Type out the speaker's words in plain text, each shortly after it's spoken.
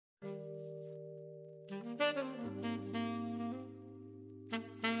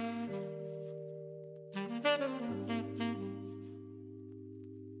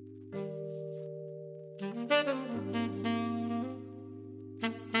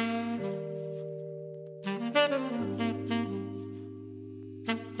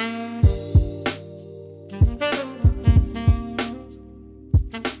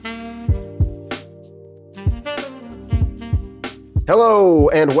Hello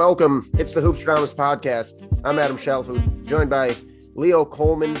and welcome. It's the Hoopstradamus podcast. I'm Adam Shalfood, joined by Leo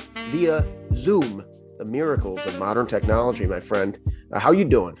Coleman via Zoom. The miracles of modern technology, my friend. How you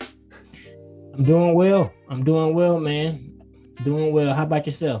doing? I'm doing well. Man. Doing well. How about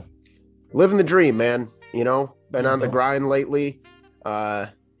yourself? Living the dream, man. You know, been on the grind lately. Been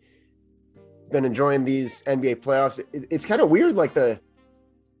enjoying these NBA playoffs. It's kind of weird.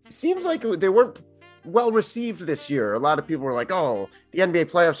 Seems like they weren't well received this year. A lot of people were like, oh, the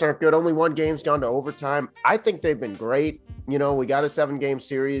NBA playoffs aren't good. Only one game's gone to overtime. I think they've been great. You know, we got a 7-game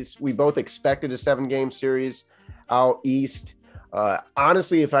series. We both expected a 7-game series out east.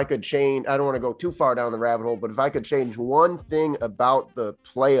 Honestly, if I could change, I don't want to go too far down the rabbit hole, but if I could change one thing about the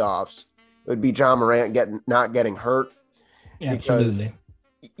playoffs, it would be Ja Morant not getting hurt. Absolutely.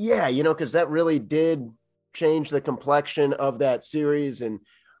 Because that really did change the complexion of that series. And,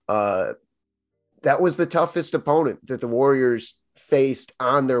 that was the toughest opponent that the Warriors faced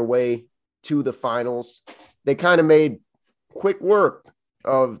on their way to the finals. They kind of made quick work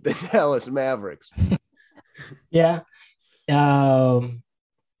of the Dallas Mavericks. Yeah.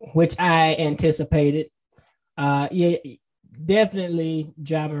 Which I anticipated. Definitely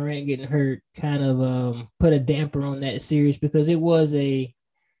Ja Morant getting hurt kind of put a damper on that series because it was a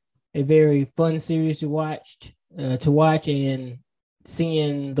very fun series to watch and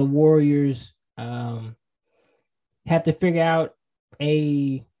seeing the Warriors have to figure out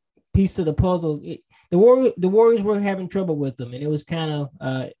a piece to the puzzle. The Warriors were having trouble with them, and it was kind of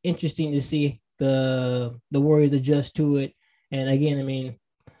interesting to see the Warriors adjust to it. And again, I mean,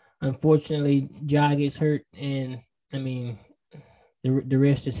 unfortunately, Ja gets hurt, and I mean, the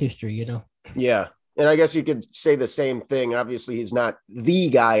rest is history, you know. Yeah, and I guess you could say the same thing. Obviously, he's not the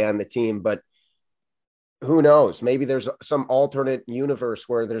guy on the team, but who knows? Maybe there's some alternate universe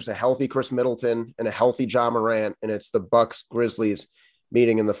where there's a healthy Chris Middleton and a healthy Ja Morant, and it's the Bucks Grizzlies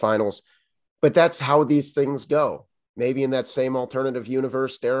meeting in the finals. But that's how these things go. Maybe in that same alternative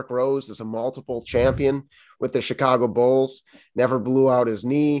universe, Derrick Rose is a multiple champion with the Chicago Bulls, never blew out his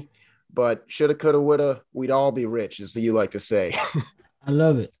knee, but shoulda, coulda, woulda, we'd all be rich, as you like to say. I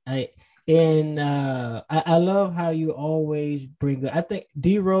love it. I love how you always bring up. I think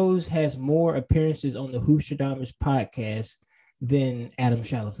D Rose has more appearances on the Hoopstradamus podcast than Adam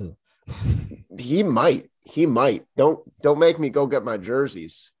Shalfood. He might. Don't make me go get my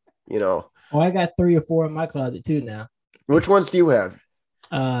jerseys, you know. Oh, I got 3 or 4 in my closet too now. Which ones do you have?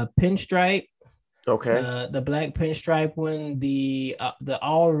 Pinstripe. Okay. The black pinstripe one, the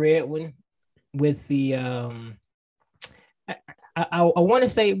all red one with the I want to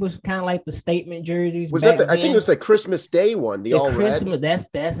say it was kind of like the statement jerseys. Was that I think it was the Christmas Day one, the all Christmas, red.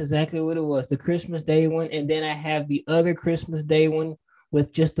 That's exactly what it was. The Christmas Day one, and then I have the other Christmas Day one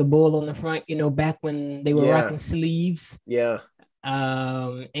with just the bull on the front, you know, back when they were rocking sleeves. Yeah.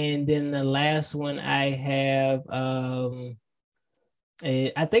 And then the last one I have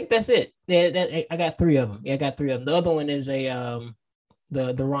I think that's it. Yeah, I got 3 of them. Yeah, I got 3 of them. The other one is a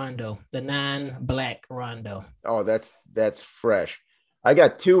the Rondo, the non-black Rondo. Oh, that's fresh. I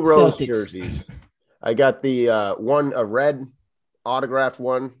got 2 Rose jerseys. I got the a red autographed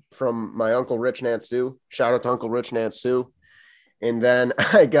one from my Uncle Rich Nansu. Shout out to Uncle Rich Nansu. And then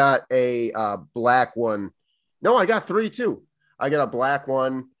I got a black one. No, I got 3 too. I got a black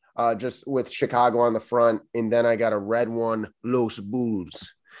one just with Chicago on the front, and then I got a red one, Los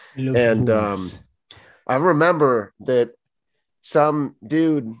Bulls. I remember that some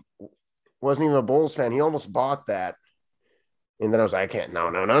dude wasn't even a Bulls fan. He almost bought that. And then I was like, I can't. No.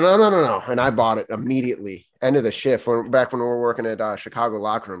 And I bought it immediately. End of the shift. Back when we were working at Chicago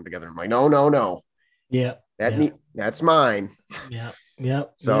locker room together. I'm like, no. Yeah. That's mine. Yeah.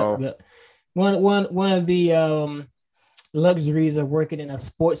 So one of the luxuries of working in a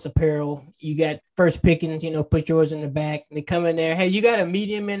sports apparel, you got first pickings, you know, put yours in the back. They come in there. Hey, you got a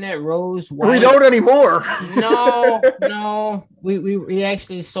medium in that rose white? We don't anymore. No. We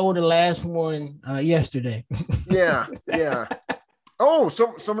actually sold the last one yesterday. Yeah. Oh,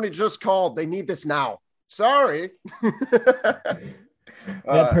 somebody just called. They need this now. Sorry.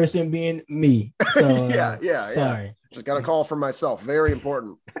 That person being me. So yeah. Sorry. Just got a call from myself. Very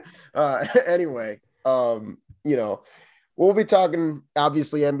important. Anyway, you know, we'll be talking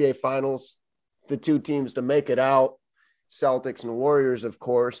obviously NBA Finals the two teams to make it out, Celtics and Warriors, of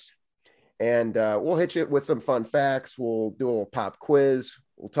course. And we'll hit you with some fun facts. We'll do a little pop quiz.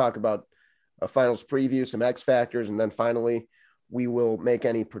 We'll talk about a finals preview, some X factors, and then finally we will make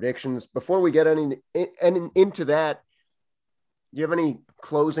any predictions. Before we get into that, do you have any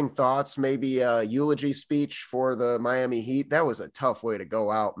closing thoughts? Maybe a eulogy speech for the Miami Heat? That was a tough way to go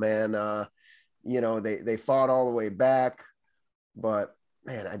out, man. They fought all the way back, but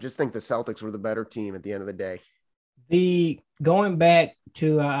man, I just think the Celtics were the better team at the end of the day. Going back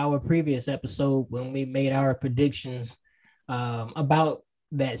to our previous episode when we made our predictions about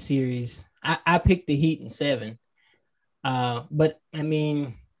that series, I picked the Heat in 7. But I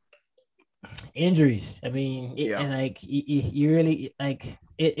mean, injuries. I mean, you really like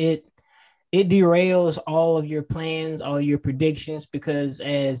it derails all of your plans, all your predictions, because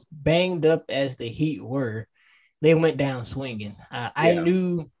as banged up as the Heat were, they went down swinging. I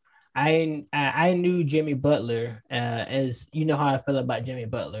knew Jimmy Butler, as you know how I feel about Jimmy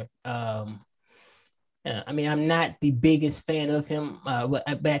Butler. I mean, I'm not the biggest fan of him, but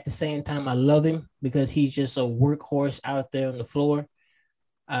at the same time, I love him because he's just a workhorse out there on the floor.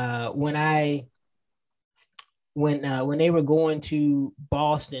 When they were going to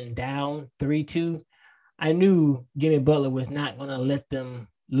Boston down 3-2, I knew Jimmy Butler was not going to let them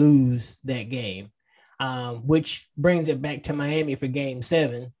lose that game, which brings it back to Miami for Game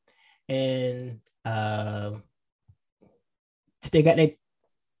 7. And they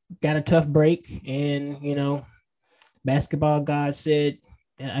got a tough break, and basketball God said,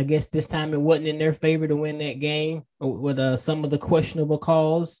 I guess this time it wasn't in their favor to win that game with some of the questionable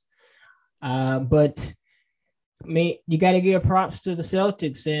calls. But I mean, you got to give props to the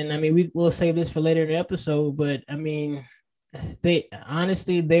Celtics, and I mean, we'll save this for later in the episode. But I mean, they are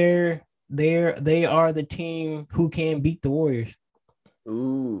the team who can beat the Warriors.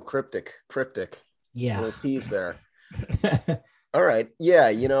 Ooh, cryptic. Yeah. A little tease there. All right.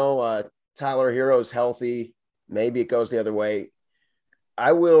 Yeah. Tyler Hero's healthy. Maybe it goes the other way.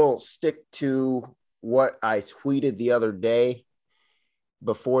 I will stick to what I tweeted the other day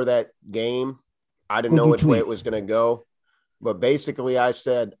before that game. I didn't know which way it was going to go, but basically I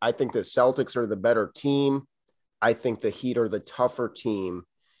said, I think the Celtics are the better team. I think the Heat are the tougher team.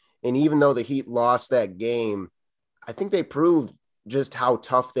 And even though the Heat lost that game, I think they proved just how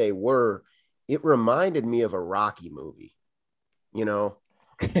tough they were. It reminded me of a Rocky movie,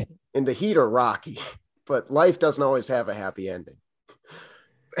 and the Heat are Rocky, but life doesn't always have a happy ending.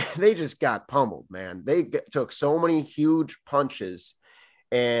 They just got pummeled, man. They took so many huge punches,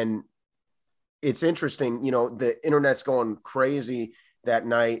 and it's interesting, the internet's going crazy that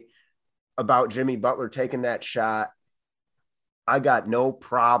night about Jimmy Butler taking that shot. I got no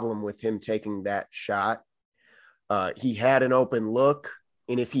problem with him taking that shot. He had an open look,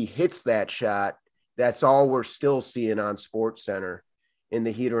 and if he hits that shot, that's all we're still seeing on SportsCenter in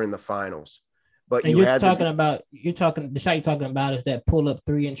the Heat or in the finals. But and the shot you're talking about is that pull up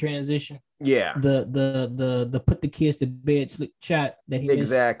 3 in transition. Yeah. The put the kids to bed shot that he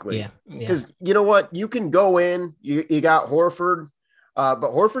exactly missed. Yeah. Because you know what? You can go in, you got Horford, but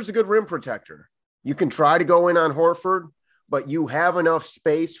Horford's a good rim protector. You can try to go in on Horford, but you have enough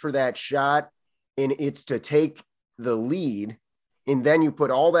space for that shot, and it's to take the lead, and then you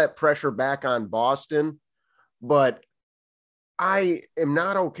put all that pressure back on Boston. But I am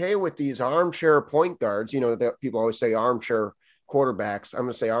not okay with these armchair point guards. That people always say armchair quarterbacks. I'm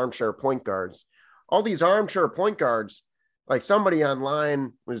going to say armchair point guards. All these armchair point guards, like somebody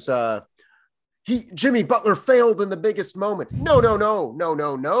online was, Jimmy Butler failed in the biggest moment.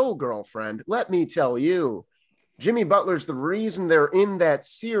 No, girlfriend. Let me tell you, Jimmy Butler's the reason they're in that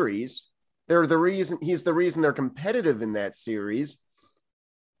series. He's the reason they're competitive in that series.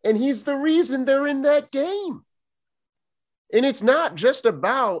 And he's the reason they're in that game. And it's not just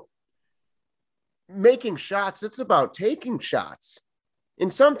about making shots. It's about taking shots.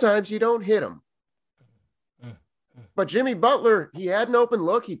 And sometimes you don't hit them. But Jimmy Butler, he had an open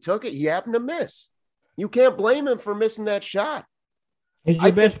look. He took it. He happened to miss. You can't blame him for missing that shot. He's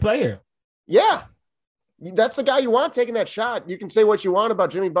your best player. Yeah. That's the guy you want taking that shot. You can say what you want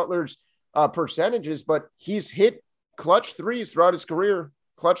about Jimmy Butler's percentages, but he's hit clutch threes throughout his career.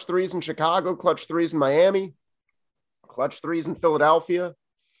 Clutch threes in Chicago, clutch threes in Miami, clutch threes in Philadelphia,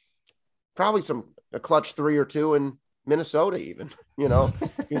 probably a clutch 3 or 2 in Minnesota even, he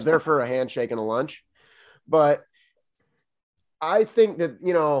was there for a handshake and a lunch. But I think that,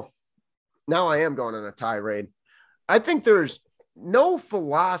 now I am going on a tirade. I think there's no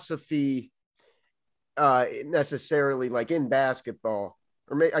philosophy necessarily like in basketball,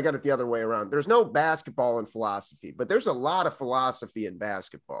 or I got it the other way around. There's no basketball in philosophy, but there's a lot of philosophy in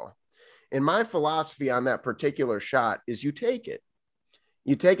basketball. And my philosophy on that particular shot is you take it.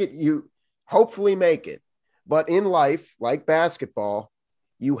 You take it, you hopefully make it. But in life, like basketball,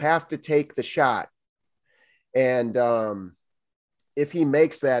 you have to take the shot. And if he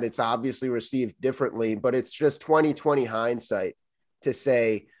makes that, it's obviously received differently, but it's just 2020 hindsight to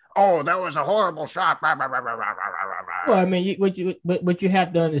say, oh, that was a horrible shot. Well, I mean, what you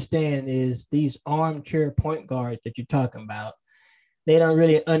have to understand is these armchair point guards that you're talking about, they don't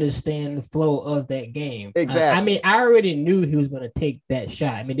really understand the flow of that game. Exactly. I mean, I already knew he was going to take that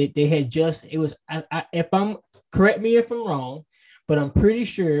shot. I mean, they had just, it was, correct me if I'm wrong, but I'm pretty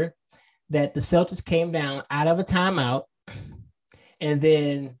sure that the Celtics came down out of a timeout, and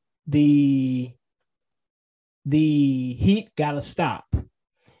then the Heat got a stop,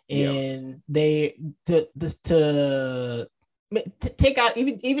 and they to take out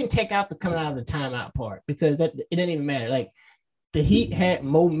even take out the coming out of the timeout part, because that it didn't even matter. Like, the Heat had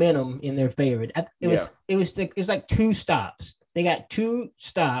momentum in their favor. It was like 2 stops. They got 2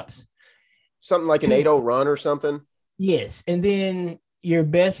 stops. Something like an 8-0 run or something. Yes, and then your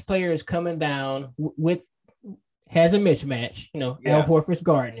best player is coming down has a mismatch. Al Horford's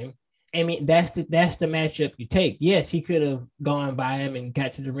guarding him. I mean, that's the matchup you take. Yes, he could have gone by him and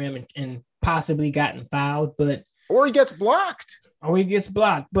got to the rim and possibly gotten fouled, or he gets blocked.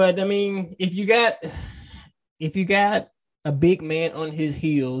 But I mean, if you got a big man on his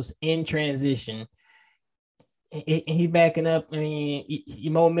heels in transition, and he backing up, I mean,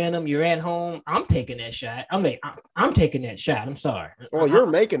 your momentum, you're at home. I'm taking that shot. I'm taking that shot. I'm sorry. Well, you're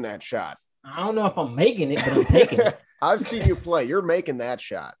making that shot. I don't know if I'm making it, but I'm taking it. I've seen you play. You're making that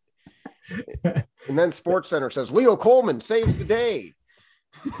shot. And then SportsCenter says Leo Coleman saves the day.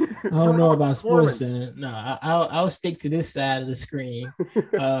 I don't know about SportsCenter. No, I'll stick to this side of the screen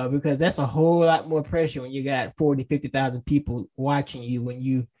because that's a whole lot more pressure when you got 40, 50,000 people watching you when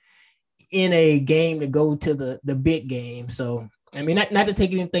you in a game to go to the big game. So, I mean, not to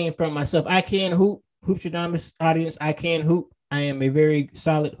take anything from myself. I can hoop. Hoopstradamus audience, I can hoop. I am a very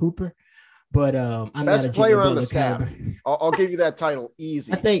solid hooper. But I'm best not a player on the staff. caliber. I'll give you that title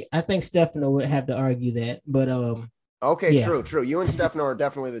easy. I think Stefano would have to argue that, but okay, yeah. True. You and Stefano are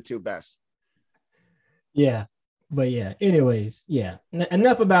definitely the 2 best. Yeah, but yeah. Anyways, yeah.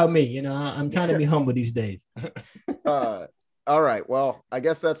 Enough about me. I'm trying to be humble these days. All right. Well, I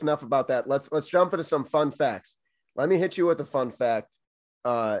guess that's enough about that. Let's jump into some fun facts. Let me hit you with a fun fact.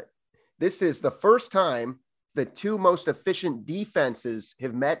 This is the first time the 2 most efficient defenses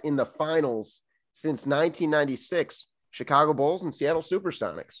have met in the finals since 1996, Chicago Bulls and Seattle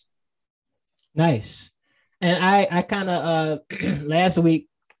Supersonics. Nice. And I kind of last week,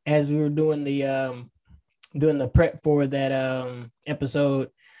 as we were doing the prep for that episode,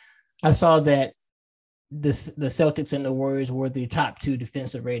 I saw that the Celtics and the Warriors were the top 2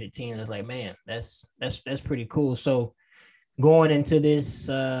 defensive rated teams. I was like, man, that's pretty cool. So going into this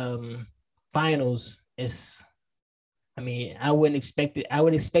finals, I wouldn't expect it. I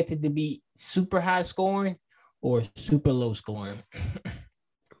would expect it to be super high scoring or super low scoring.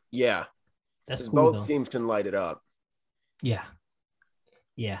 Yeah. That's cool. Both teams can light it up. Yeah.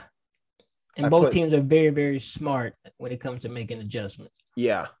 And both teams are very, very smart when it comes to making adjustments.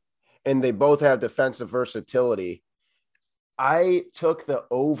 Yeah. And they both have defensive versatility. I took the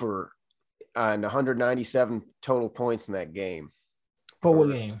over on 197 total points in that game. For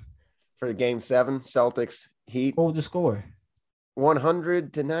what game? For Game 7, Celtics Heat. What was the score?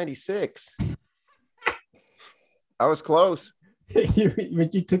 100-96. I was close. But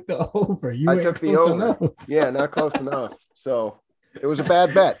you took the over. I took the over. Enough. Yeah, not close enough. So it was a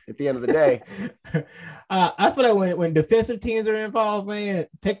bad bet at the end of the day. I feel like when defensive teams are involved, man,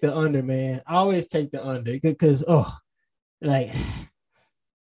 take the under, man. I always take the under because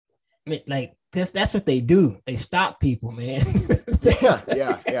that's what they do. They stop people, man.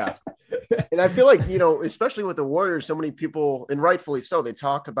 Yeah. And I feel like, especially with the Warriors, so many people, and rightfully so, they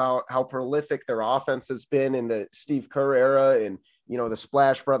talk about how prolific their offense has been in the Steve Kerr era and, the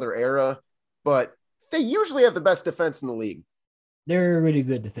Splash Brother era, but they usually have the best defense in the league. They're really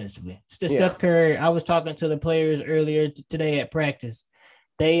good defensively. Steph Curry, I was talking to the players earlier today at practice.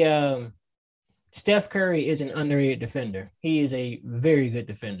 Steph Curry is an underrated defender. He is a very good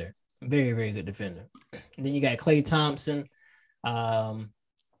defender. Very, very good defender. And then you got Klay Thompson, one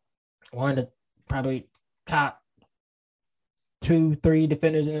of the probably top 2-3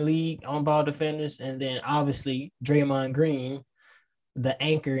 defenders in the league, on-ball defenders, and then obviously Draymond Green, the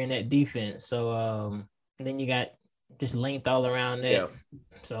anchor in that defense. So and then you got just length all around that. Yeah.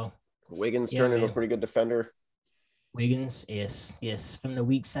 So Wiggins turned into a pretty good defender. Wiggins, yes, from the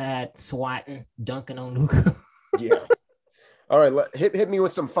weak side, swatting, dunking on Luka. Yeah. All right, hit me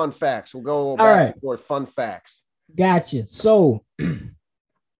with some fun facts. We'll go a little All back right. and forth. Fun facts. Gotcha. So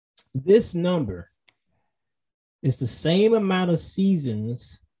this number is the same amount of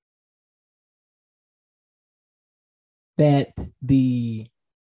seasons that the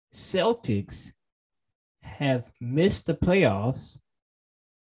Celtics have missed the playoffs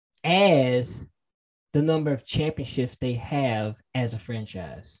as the number of championships they have as a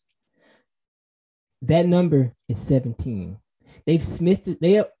franchise. That number is 17. They've missed it.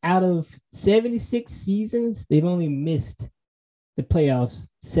 They have, out of 76 seasons, they've only missed the playoffs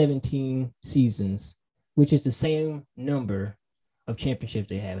 17 seasons, which is the same number of championships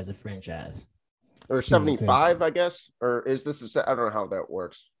they have as a franchise. Or 75, I guess. Or is this I don't know how that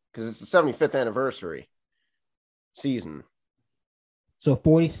works because it's the 75th anniversary season. So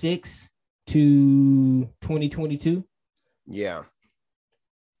 46 to 2022. Yeah.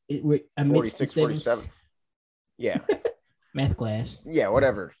 I 46, 47. Yeah. Math class. Yeah,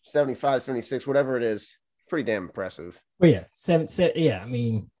 whatever. 75, 76, whatever it is. Pretty damn impressive. But yeah, I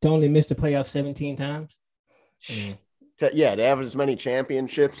mean, to only miss the playoffs 17 times. Yeah, to have as many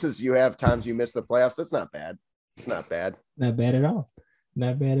championships as you have times you miss the playoffs, that's not bad. It's not bad. Not bad at all.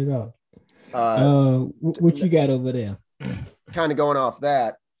 Not bad at all. What you got over there? Kind of going off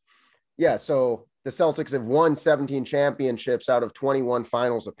that. Yeah, so the Celtics have won 17 championships out of 21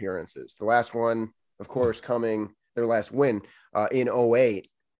 finals appearances. The last one, of course, coming their last win in 08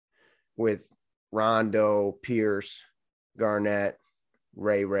 with Rondo, Pierce, Garnett,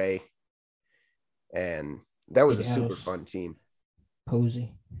 Ray, and that was a super fun team.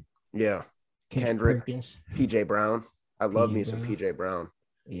 Posey. Yeah. Kendrick, Perkins. PJ Brown. I love me some PJ Brown.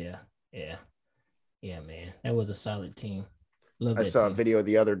 Yeah, man. That was a solid team. I saw a video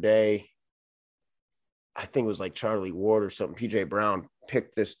the other day. I think it was like Charlie Ward or something. PJ Brown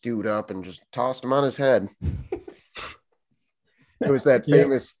picked this dude up and just tossed him on his head. It was that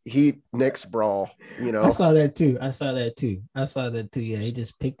famous Heat Knicks brawl, you know. I saw that too. Yeah, he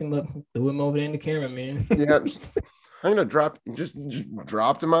just picked him up, threw him over there in the camera, man. Yeah, I'm gonna just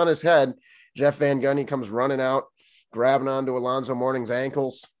dropped him on his head. Jeff Van Gundy comes running out, grabbing onto Alonzo Mourning's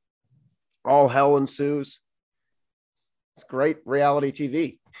ankles. All hell ensues. It's great reality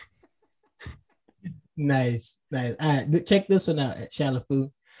TV. Nice. All right, check this one out,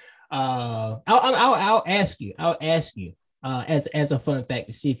 Shalafu. I'll ask you. As a fun fact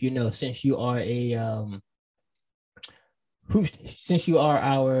to see if you know, since you are our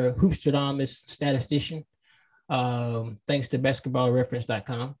Hoopstradamus statistician, thanks to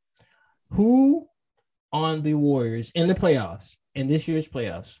basketballreference.com, who on the Warriors in the playoffs, in this year's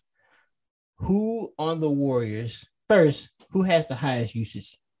playoffs, who on the Warriors first, who has the highest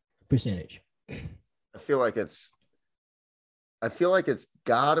usage percentage? I feel like it's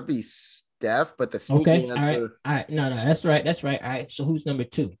gotta be Steph, but the sneaky answer. All right. No, that's right. All right. So who's number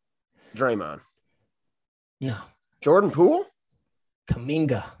 2? Draymond. No. Jordan Poole?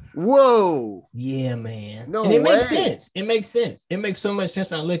 Kuminga. Whoa. Yeah, man. No and it way. makes sense. It makes sense. It makes so much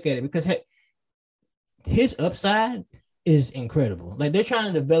sense when I look at it because his upside is incredible. Like they're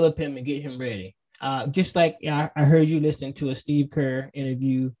trying to develop him and get him ready. Just like I heard you listening to a Steve Kerr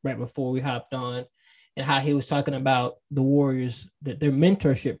interview right before we hopped on and how he was talking about the Warriors, their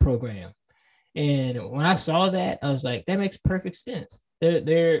mentorship program. And when I saw that, I was like, that makes perfect sense.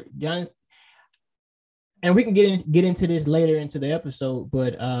 They're young, and we can get into this later into the episode,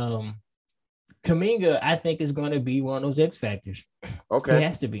 but Kuminga, I think, is going to be one of those X factors. Okay.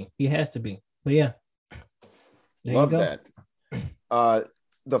 He has to be. But yeah. Love that.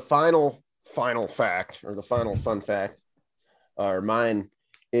 The final fact, or the final fun fact, or mine,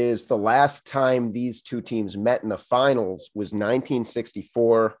 is the last time these two teams met in the finals was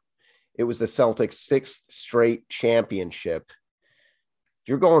 1964. It was the Celtics' 6th straight championship.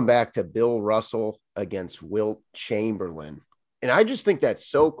 You're going back to Bill Russell against Wilt Chamberlain. And I just think that's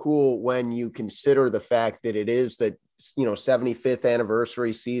so cool when you consider the fact that it is the 75th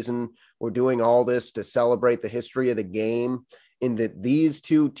anniversary season. We're doing all this to celebrate the history of the game, and that these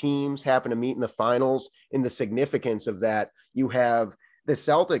two teams happen to meet in the finals. In the significance of that, you have the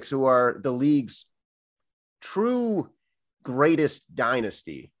Celtics, who are the league's true greatest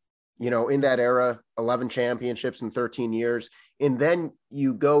dynasty, in that era, 11 championships in 13 years. And then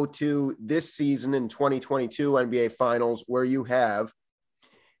you go to this season in 2022 NBA Finals, where you have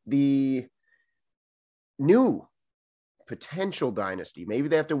the new potential dynasty. Maybe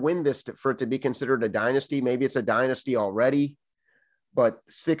they have to win this for it to be considered a dynasty. Maybe it's a dynasty already, but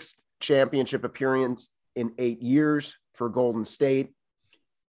 6th championship appearance in 8 years for Golden State.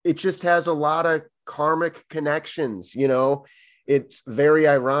 It just has a lot of karmic connections. It's very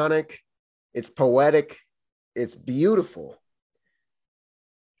ironic. It's poetic. It's beautiful.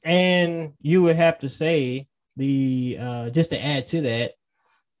 then you would have to say the just to add to that,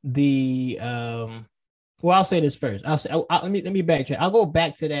 the well, I'll say this first. Let me backtrack. I'll go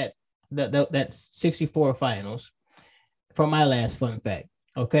back to that 64 finals for my last fun fact.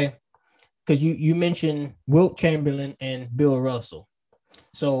 Okay. Because you mentioned Wilt Chamberlain and Bill Russell.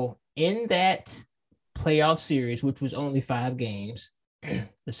 So in that playoff series, which was only 5 games, the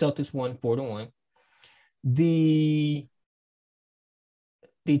Celtics won 4-1. The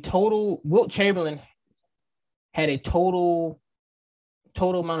total, Wilt Chamberlain had a total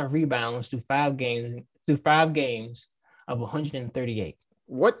amount of rebounds through 5 games of 138.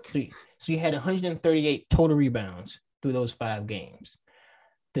 What? So you had 138 total rebounds through those 5 games.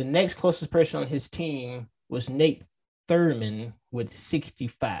 The next closest person on his team was Nate Thurman with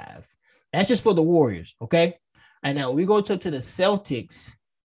 65. That's just for the Warriors, okay? And now we go to the Celtics.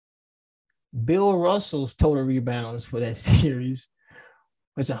 Bill Russell's total rebounds for that series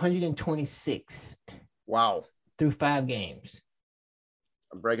was 126. Wow. Through 5 games.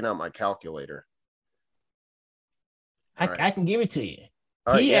 I'm breaking out my calculator. I can give it to you.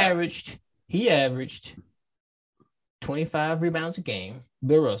 He averaged 25 rebounds a game.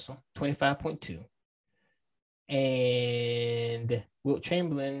 Bill Russell, 25.2. And Wilt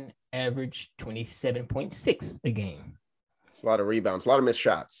Chamberlain averaged 27.6 a game. It's a lot of rebounds, a lot of missed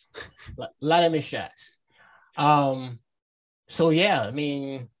shots. A lot of missed shots. So yeah, I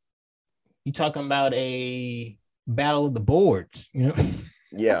mean, you're talking about a battle of the boards, you know?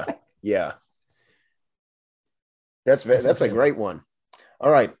 Yeah. That's a great one.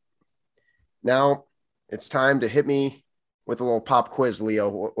 All right. Now it's time to hit me with a little pop quiz,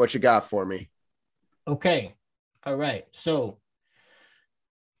 Leo. What you got for me? Okay. All right. So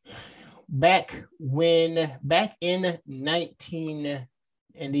back in 19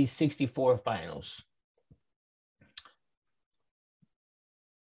 in these 64 finals,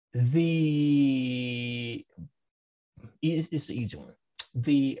 it's an easy one.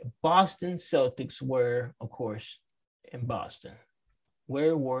 The Boston Celtics were, of course, in Boston.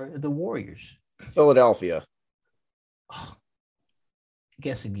 Where were the Warriors? Philadelphia. Oh,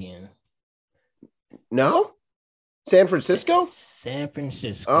 guess again. No? San Francisco? San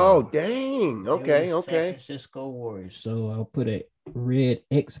Francisco. Oh, dang. Okay. San Francisco Warriors. So I'll put a red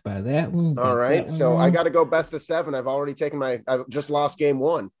X by that one. All right. So I got to go best of 7. I've already taken I just lost game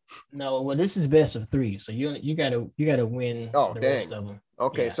 1. No, well, this is best of 3. So you gotta win the rest of them.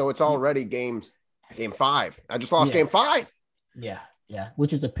 Okay. Yeah. So it's already game 5. I just lost game 5. Yeah.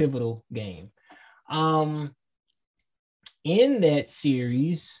 Which is a pivotal game. In that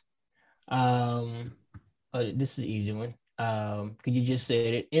series, this is an easy one. Because you just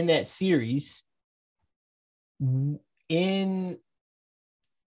said it. In that series,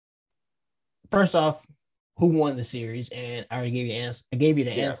 first off, who won the series? And I already gave you the answer. I gave you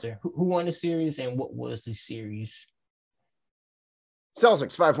the answer. Who won the series and what was the series?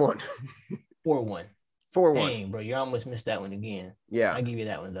 Celtics 5-1. 4-1. 4-1. Dang, bro, you almost missed that one again. Yeah. I give you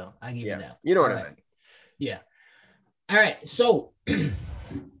that one though. I give you that. You know what I meant. Yeah. All right. So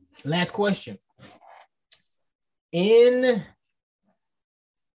last question. It's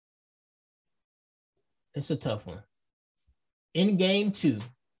a tough one. In game 2,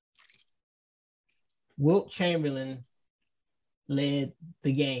 Wilt Chamberlain led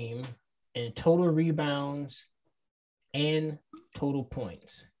the game in total rebounds and total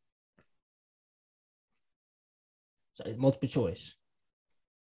points. So it's multiple choice.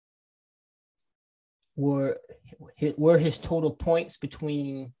 Were his total points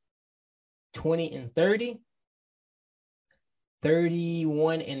between 20 and 30,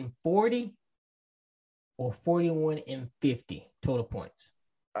 31 and 40, or 41 and 50 total points?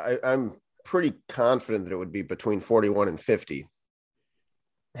 I'm pretty confident that it would be between 41 and 50.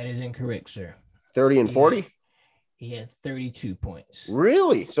 That is incorrect, sir. 30 and 40? He had 32 points.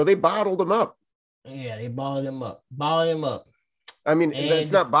 Really? So they bottled him up. Yeah, they bottled him up. I mean,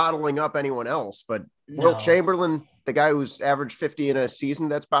 it's not bottling up anyone else, but Wilt Chamberlain, the guy who's averaged 50 in a season,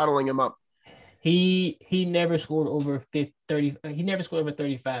 that's bottling him up. He never scored over 30. He never scored over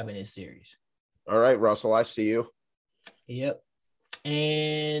 35 in his series. All right, Russell, I see you. Yep.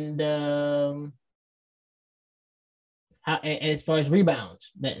 And as far as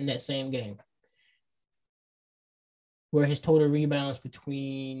rebounds, in that same game, were his total rebounds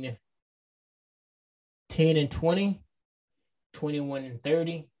between 10 and 20, 21 and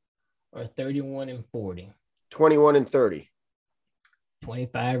 30, or 31 and 40? 21 and 30.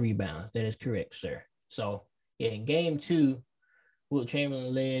 25 rebounds. That is correct, sir. So, in game 2, Wilt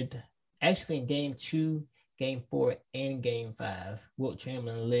Chamberlain led. Actually, in game 2, game 4, and game 5, Wilt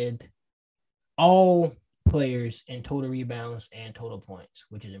Chamberlain led all players in total rebounds and total points,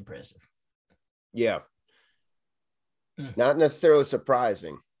 which is impressive. Yeah. Not necessarily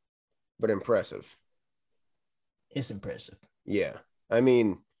surprising, but impressive. It's impressive. Yeah. I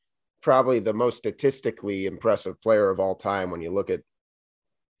mean, probably the most statistically impressive player of all time when you look at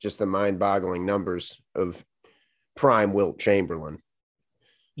just the mind-boggling numbers of prime Wilt Chamberlain.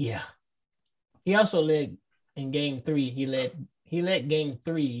 Yeah. He also led in game 3. He led game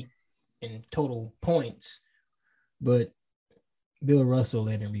 3 in total points, but Bill Russell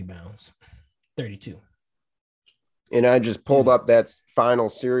led in rebounds, 32. And I just pulled up that final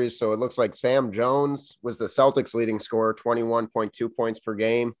series. So it looks like Sam Jones was the Celtics leading scorer, 21.2 points per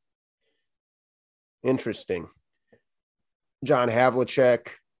game. Interesting. John Havlicek.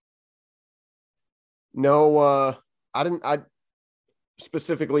 No, I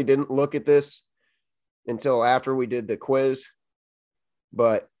specifically didn't look at this until after we did the quiz,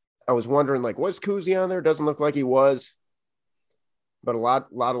 but I was wondering, like, was Kuzi on there? Doesn't look like he was, but a lot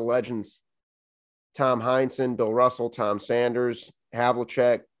of legends. Tom Heinsohn, Bill Russell, Tom Sanders,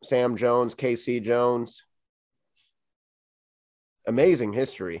 Havlicek, Sam Jones, KC Jones. Amazing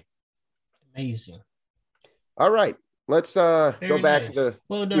history. Amazing. All right. Let's go back to the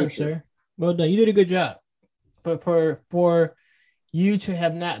well done, future. Sir. Well done. You did a good job. But for you to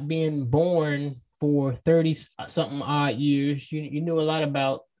have not been born for 30 something odd years, you knew a lot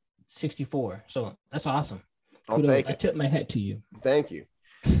about 64. So that's awesome. I'll take it. I tip my hat to you. Thank you.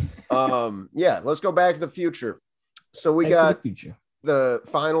 Yeah, let's go back to the future. So we got the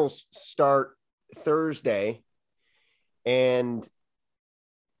finals start Thursday, and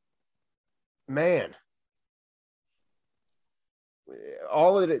man,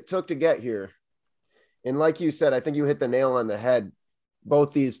 all that it took to get here. And like you said, I think you hit the nail on the head.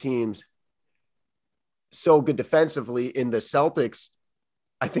 Both these teams so good defensively. In the Celtics,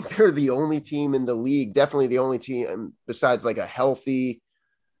 I think they're the only team in the league, definitely the only team besides like a healthy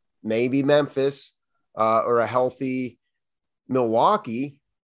maybe Memphis or a healthy Milwaukee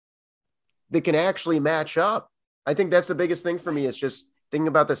that can actually match up. I think that's the biggest thing for me. Is just thinking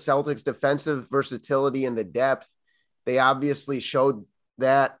about the Celtics' defensive versatility and the depth. They obviously showed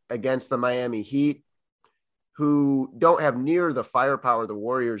that against the Miami Heat, who don't have near the firepower the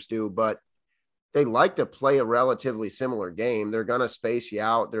Warriors do, but they like to play a relatively similar game. They're going to space you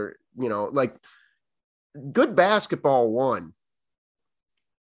out. They're, like good basketball won.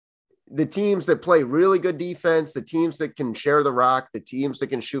 The teams that play really good defense, the teams that can share the rock, the teams that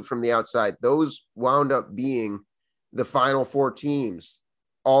can shoot from the outside, those wound up being the final 4 teams,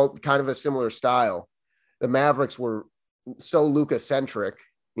 all kind of a similar style. The Mavericks were so Luka-centric,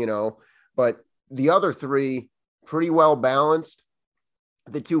 but the other 3 pretty well balanced.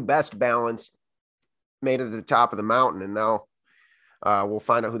 The 2 best balanced made it to the top of the mountain, and now we'll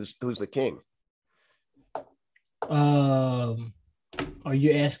find out who's the king. Are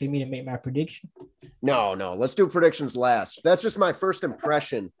you asking me to make my prediction? No. Let's do predictions last. That's just my first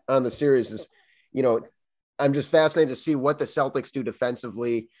impression on the series is, I'm just fascinated to see what the Celtics do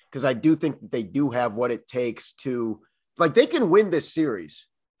defensively, because I do think that they do have what it takes to, like, they can win this series.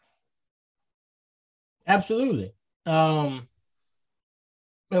 Absolutely. When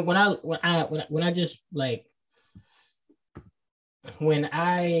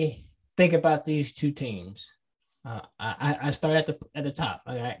I think about these two teams, I start at the top.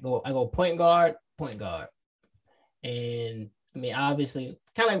 I go point guard, and I mean obviously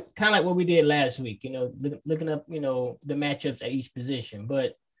kind of like what we did last week. Looking up the matchups at each position,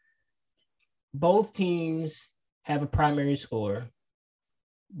 but both teams have a primary scorer.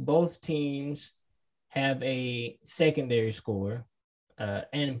 Both teams have a secondary scorer,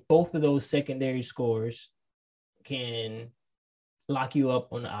 and both of those secondary scorers can lock you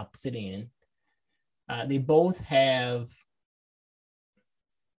up on the opposite end. They both have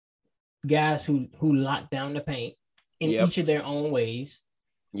guys who lock down the paint in each of their own ways.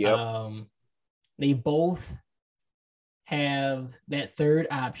 They both have that third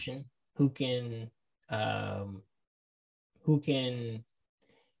option who can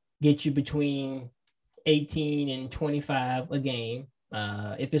get you between 18 and 25 a game.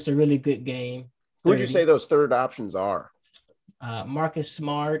 If it's a really good game. Who would you say those third options are? Marcus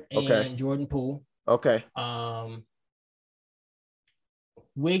Smart and Jordan Poole. Okay.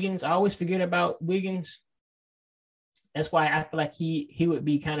 Wiggins, I always forget about Wiggins. That's why I feel like he would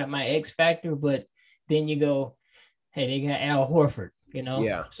be kind of my X factor, but then you go, hey, they got Al Horford,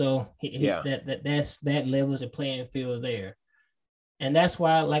 Yeah. So that levels the playing field there. And that's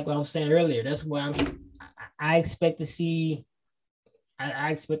why, like what I was saying earlier, that's why I expect to see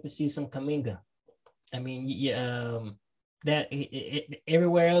some Kuminga. I mean, that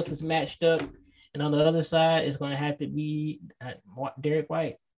everywhere else is matched up. And on the other side, it's going to have to be Derek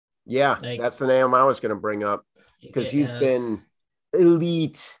White. Yeah, that's the name I was going to bring up because he's been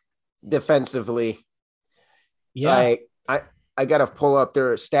elite defensively. Yeah. I got to pull up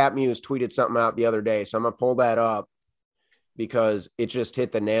their StatMuse tweeted something out the other day. So I'm going to pull that up because it just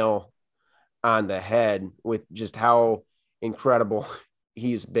hit the nail on the head with just how incredible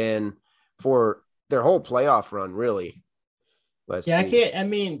he's been for their whole playoff run, really.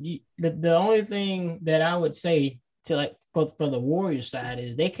 The only thing that I would say to like for the Warriors side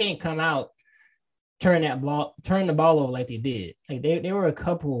is they can't come out, turn the ball over like they did. Like there were a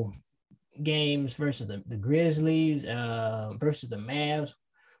couple games versus the Grizzlies, versus the Mavs,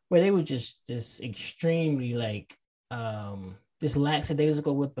 where they were just extremely like just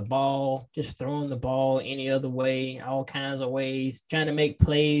lackadaisical with the ball, just throwing the ball any other way, all kinds of ways, trying to make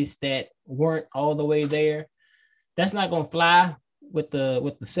plays that weren't all the way there. That's not gonna fly with the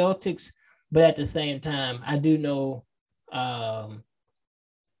Celtics, but at the same time, I do know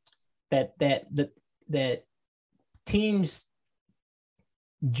that teams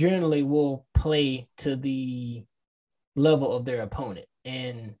generally will play to the level of their opponent,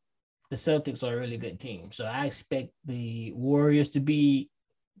 and the Celtics are a really good team. So I expect the Warriors to be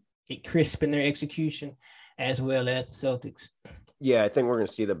crisp in their execution as well as the Celtics. Yeah, I think we're going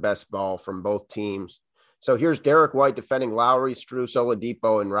to see the best ball from both teams. So here's Derek White defending Lowry, Strus,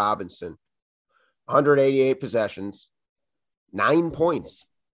 Oladipo, and Robinson. 188 possessions, 9 points.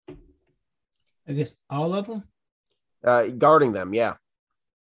 I guess all of them? Guarding them, yeah.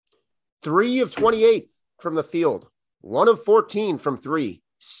 3 of 28 from the field, 1 of 14 from 3,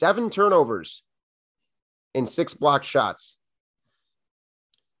 7 turnovers, and 6 blocked shots.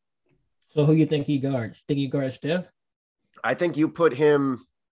 So who you think he guards? Think he guards Steph? I think you put him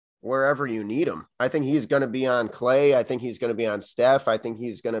wherever you need him. I think he's going to be on Clay. I think he's going to be on Steph. I think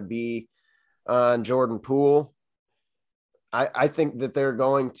he's going to be on Jordan Poole. I think that they're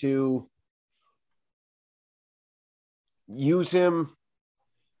going to use him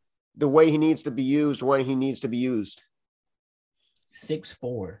the way he needs to be used when he needs to be used.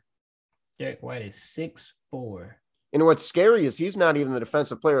 6'4". Derek White is 6'4". And what's scary is he's not even the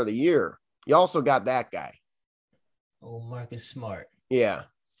defensive player of the year. You also got that guy. Oh, Marcus Smart. Yeah.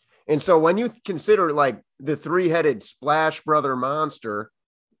 And so when you consider like the 3-headed splash brother monster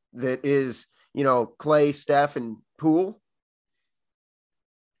that is, Clay, Steph, and Poole,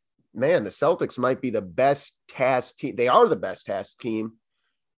 man, the Celtics might be the best task team. They are the best task team.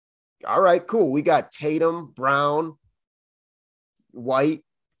 All right, cool. We got Tatum, Brown, White,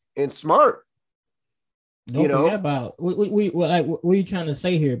 and Smart. Don't forget about what are you trying to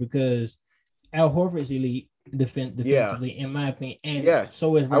say here? Because Al Horford's elite defensively, in my opinion, and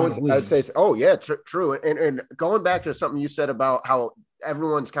so is Ron Williams. I'd say, true. And going back to something you said about how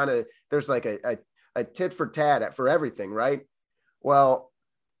everyone's kind of there's like a tit for tat for everything, right? Well,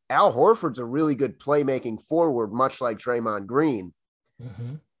 Al Horford's a really good playmaking forward, much like Draymond Green.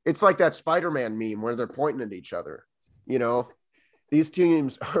 Mm-hmm. It's like that Spider-Man meme where they're pointing at each other. These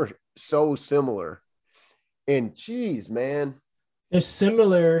teams are so similar. And geez, man, they're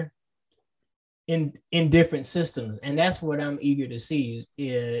similar in different systems, and that's what I'm eager to see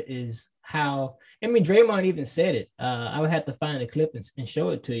is how. I mean, Draymond even said it. I would have to find the clip and show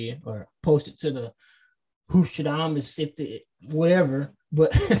it to you, or post it to the Hoopstradamus if whatever.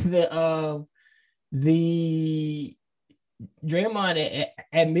 But the Draymond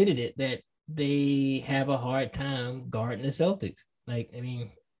admitted it that they have a hard time guarding the Celtics. Like, I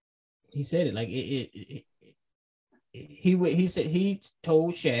mean, he said it like he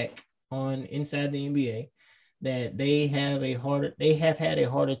told Shaq on Inside the NBA that they have had a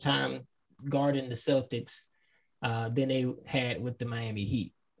harder time guarding the Celtics than they had with the Miami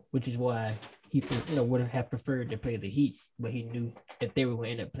Heat, which is why he would have preferred to play the Heat, but he knew that they were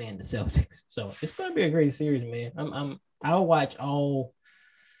going to end up playing the Celtics. So it's going to be a great series, man. I'll watch all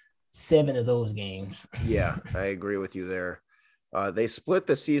 7 of those games. Yeah, I agree with you there. They split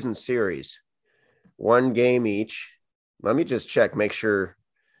the season series, 1 game each. Let me just check, make sure.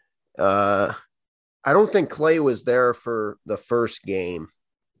 I don't think Clay was there for the first game.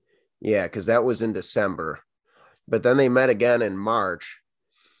 Yeah, because that was in December. But then they met again in March.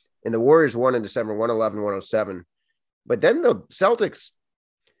 And the Warriors won in December, 111-107. But then the Celtics,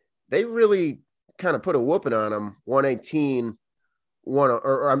 they really kind of put a whooping on them, 110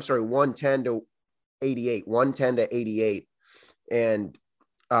 to 88, 110 to 88. And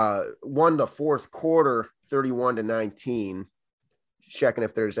won the fourth quarter, 31-19. Checking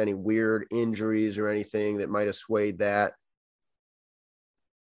if there's any weird injuries or anything that might have swayed that.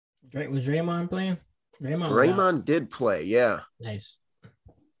 Was Draymond playing? Draymond did play, yeah. Nice.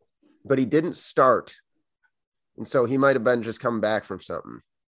 but he didn't start. And so he might have been just coming back from something.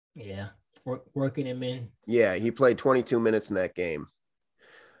 Yeah. Working him in. Yeah, he played 22 minutes in that game.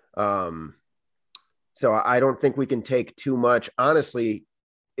 So I don't think we can take too much. Honestly,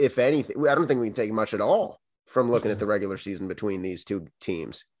 if anything, I don't think we can take much at all from looking at the regular season between these two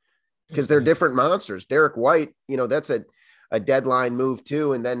teams because they're different monsters. Derek White, that's a deadline move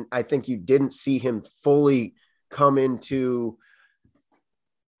too. And then I think you didn't see him fully come into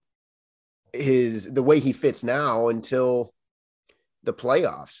the way he fits now until the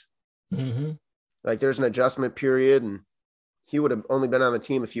playoffs. Mm-hmm. Like there's an adjustment period, and he would have only been on the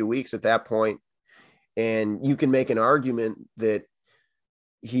team a few weeks at that point. And you can make an argument that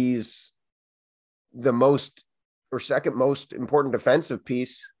he's the most or second most important defensive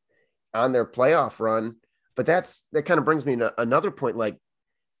piece on their playoff run. But that kind of brings me to another point. Like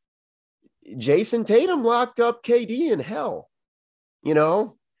Jason Tatum locked up KD in hell,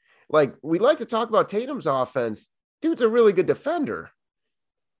 like we like to talk about Tatum's offense. Dude's a really good defender.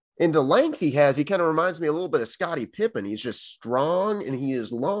 In the length he has, he kind of reminds me a little bit of Scottie Pippen. He's just strong and he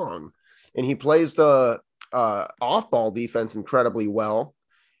is long, and he plays the off-ball defense incredibly well,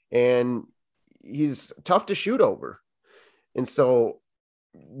 and he's tough to shoot over. And so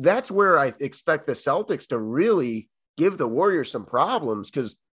that's where I expect the Celtics to really give the Warriors some problems,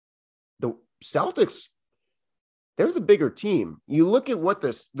 because the Celtics, they're the bigger team. You look at what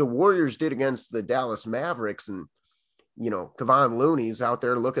the Warriors did against the Dallas Mavericks, and Kevon Looney's out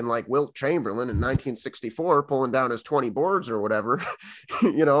there looking like Wilt Chamberlain in 1964, pulling down his 20 boards or whatever,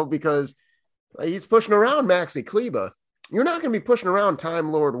 because he's pushing around Maxi Kleba. You're not going to be pushing around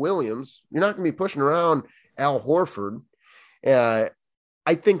Time Lord Williams. You're not going to be pushing around Al Horford.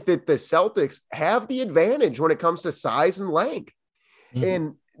 I think that the Celtics have the advantage when it comes to size and length,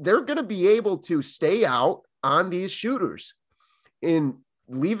 and they're going to be able to stay out on these shooters and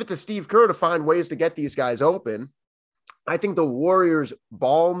leave it to Steve Kerr to find ways to get these guys open. I think the Warriors'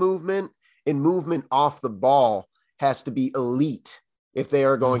 ball movement and movement off the ball has to be elite if they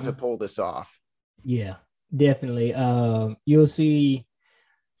are going to pull this off. Yeah, definitely. You'll see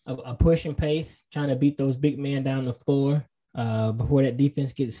a push and pace trying to beat those big men down the floor before that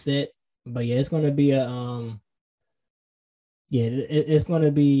defense gets set. But yeah, it's going to be it's going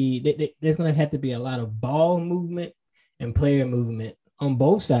to be, there's going to have to be a lot of ball movement and player movement on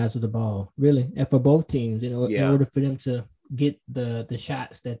both sides of the ball, really, and for both teams, in order for them to get the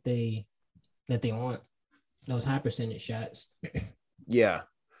shots that they want, those high percentage shots. Yeah.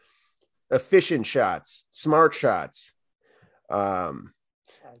 Efficient shots, smart shots. Udoka,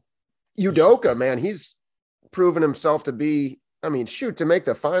 man, he's proven himself to be, to make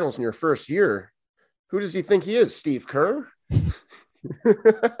the finals in your first year. Who does he think he is? Steve Kerr?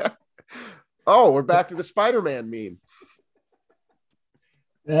 Oh, we're back to the Spider-Man meme.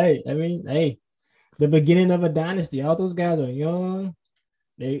 Hey, the beginning of a dynasty. All those guys are young.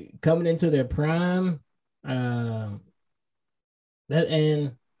 They coming into their prime. And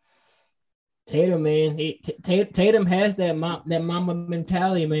Tatum, man, Tatum has that mama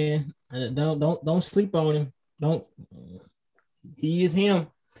mentality, man. Don't sleep on him. He is him.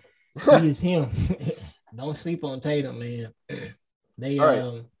 He is him. Don't sleep on Tatum, man.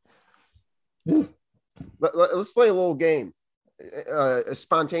 All right. Let's play a little game. A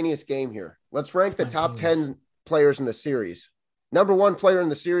spontaneous game here. Let's rank the top 10 players in the series. Number one player in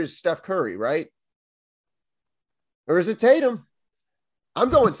the series, Steph Curry, right? Or is it Tatum? I'm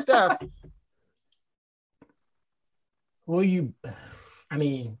going Steph.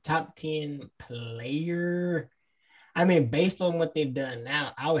 Top 10 player. Based on what they've done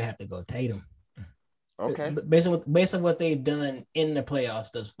now, I would have to go Tatum. Okay. Based on what they've done in the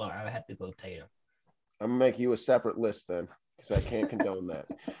playoffs thus far, I would have to go Tatum. I'm gonna make you a separate list then, because I can't condone that.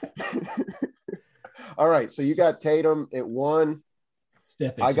 All right, so you got Tatum at 1.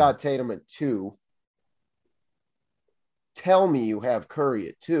 I got Tatum at 2. Tell me you have Curry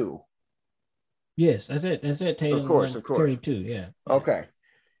at 2. Yes, that's it. Tatum, of course. Curry 2. Yeah. Okay.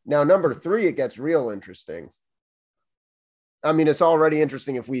 Now number 3, it gets real interesting. It's already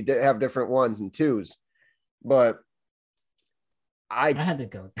interesting if we have different 1s and 2s, but I had to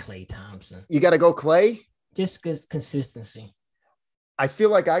go Klay Thompson. You got to go Klay? Just because consistency. I feel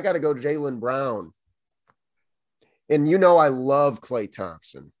like I got to go Jaylen Brown. And I love Klay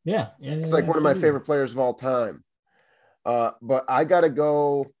Thompson. Yeah. It's like one of my favorite players of all time. But I got to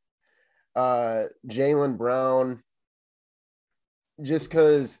go Jaylen Brown just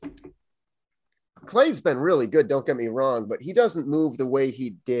because Klay's been really good, don't get me wrong, but he doesn't move the way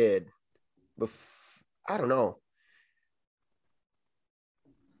he did I don't know.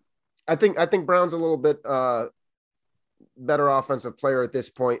 I think Brown's a little bit better offensive player at this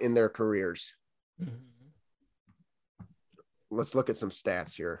point in their careers. Mm-hmm. Let's look at some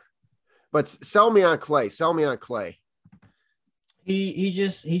stats here. But sell me on Clay. Sell me on Clay. He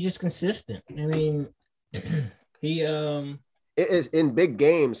just consistent. I mean, he it is in big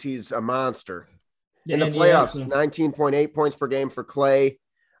games. He's a monster. In the and playoffs, yeah, 19.8 points per game for Clay,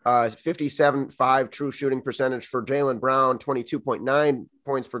 57.5 true shooting percentage for Jaylen Brown, 22.9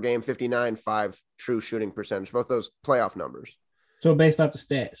 points per game, 59.5 true shooting percentage. Both those playoff numbers. So based off the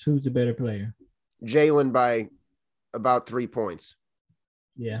stats, who's the better player? Jaylen by about 3 points.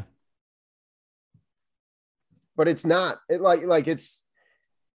 Yeah. But it's not it's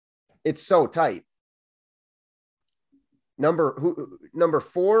so tight. Number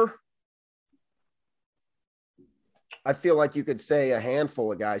 4. I feel like you could say a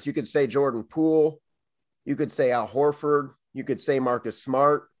handful of guys. You could say Jordan Poole. You could say Al Horford. You could say Marcus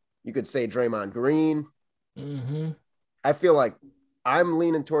Smart. You could say Draymond Green. Mm-hmm. I feel like I'm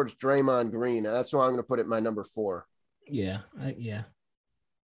leaning towards Draymond Green. And that's why I'm going to put it my number 4. Yeah. Yeah.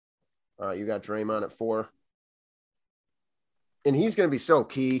 You got Draymond at 4. And he's going to be so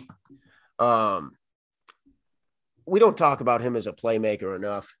key. We don't talk about him as a playmaker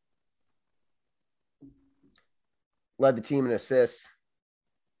enough. Led the team in assists.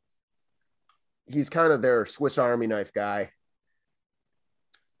 He's kind of their Swiss Army knife guy.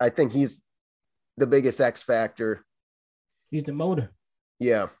 I think he's the biggest X factor. He's the motor.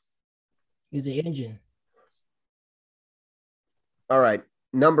 Yeah. He's the engine. All right.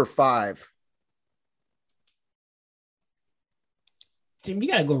 Number 5. Tim, you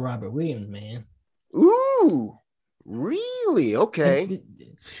got to go Robert Williams, man. Ooh, really? Okay.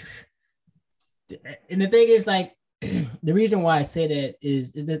 And the thing is, like, the reason why I say that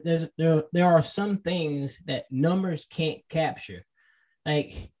is that there are some things that numbers can't capture.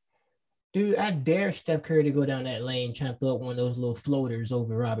 Like, dude, I dare Steph Curry to go down that lane trying to throw up one of those little floaters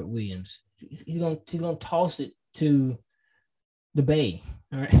over Robert Williams. He's gonna toss it to the bay.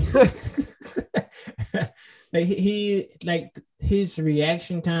 All right. like his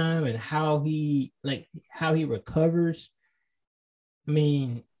reaction time and how he recovers. I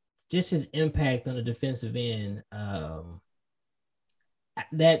mean, just his impact on the defensive end,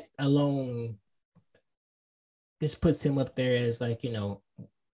 that alone just puts him up there as, like, you know,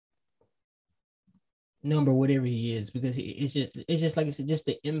 number whatever he is, because it's just like I said, just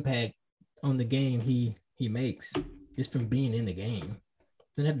the impact on the game he makes just from being in the game.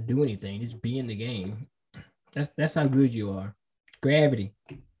 Doesn't have to do anything, just be in the game. That's how good you are. Gravity.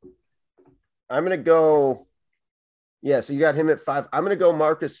 I'm gonna go. Yeah, so you got him at 5. I'm gonna go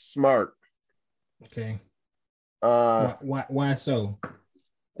Marcus Smart. Okay. Why so?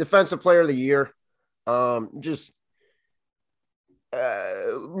 Defensive Player of the Year. Just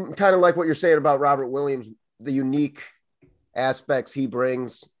kind of like what you're saying about Robert Williams, the unique aspects he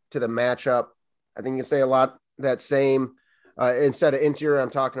brings to the matchup. I think you can say a lot that same. Instead of interior, I'm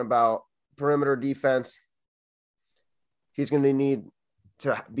talking about perimeter defense. He's going to need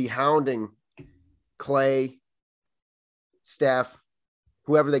to be hounding Clay, Steph,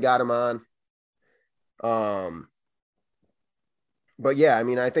 whoever they got him on. But yeah, I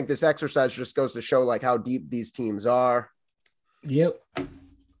mean, I think this exercise just goes to show, like, how deep these teams are. Yep.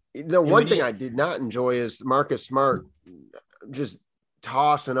 The one thing I did not enjoy is Marcus Smart just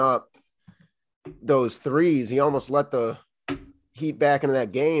tossing up those threes. He almost let the Heat back into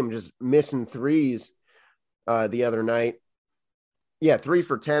that game, just missing threes the other night. Yeah, 3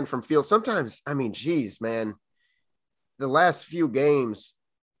 for 10 from field. Sometimes, I mean, geez, man, the last few games,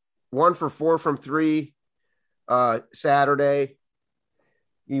 1 for 4 from 3. Saturday,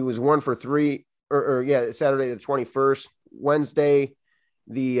 he was 1 for 3. Saturday the 21st. Wednesday,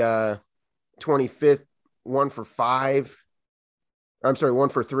 the 25th, 1 for 5. I'm sorry, 1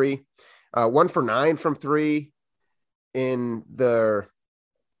 for 3. 1 for 9 from 3 in the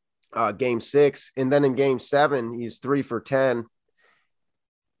game 6. And then in game 7, he's 3 for 10.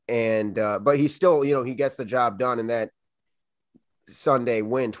 And but he still, you know, he gets the job done in that Sunday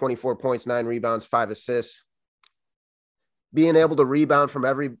win. 24 points, 9 rebounds, 5 assists. Being able to rebound from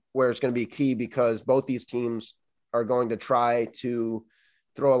everywhere is going to be key, because both these teams are going to try to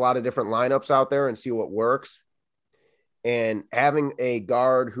throw a lot of different lineups out there and see what works. And having a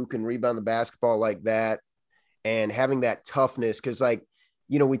guard who can rebound the basketball like that, and having that toughness, because, like,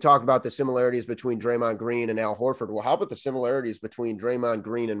 you know, we talk about the similarities between Draymond Green and Al Horford. Well, how about the similarities between Draymond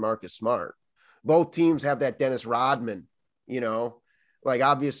Green and Marcus Smart? Both teams have that Dennis Rodman, you know, like,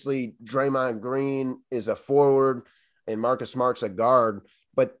 obviously Draymond Green is a forward and Marcus Smart's a guard,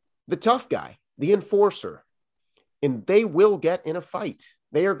 but the tough guy, the enforcer, and they will get in a fight.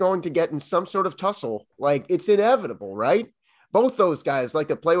 they are going to get in some sort of tussle. Like, it's inevitable, right? Both those guys like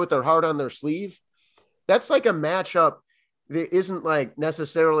to play with their heart on their sleeve. That's like a matchup that isn't like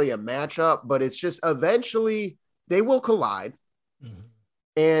necessarily a matchup, but it's just eventually they will collide. Mm-hmm.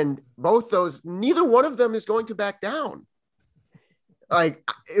 And both those, neither one of them is going to back down. Like,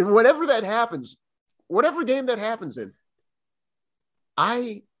 whenever that happens, whatever game that happens in,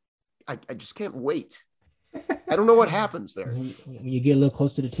 I just can't wait. I don't know what happens there. When you get a little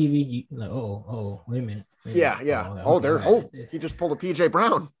close to the TV, you like, wait a minute. Yeah. He just pulled a PJ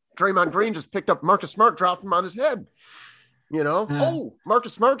Brown. Draymond Green just picked up Marcus Smart, dropped him on his head.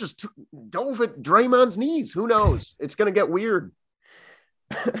 Marcus Smart just dove at Draymond's knees. Who knows? It's going to get weird.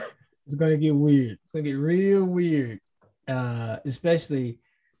 It's going to get weird. It's going to get real weird. Especially,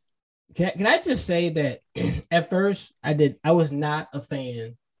 can I just say that at first I was not a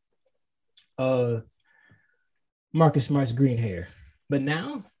fan of Marcus Smart's green hair, but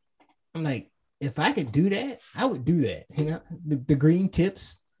now I'm like, if I could do that, I would do that. The green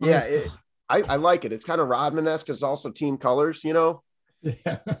tips. Yeah, I like it. It's kind of Rodman-esque. It's also team colors, Yeah.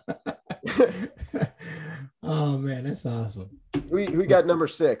 Oh man, that's awesome. We got number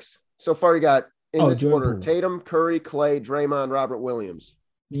 6 so far. You got in this order: Poole. Tatum, Curry, Clay, Draymond, Robert Williams.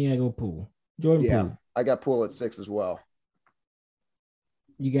 Yeah, go Poole. Jordan Poole. I got Poole at 6 as well.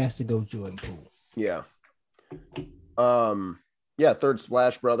 You guys to go Jordan Poole. Yeah. Third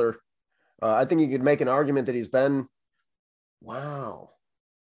Splash Brother. I think you could make an argument that he's been. Wow.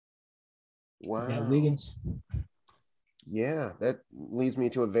 Yeah, Wiggins. Yeah, that leads me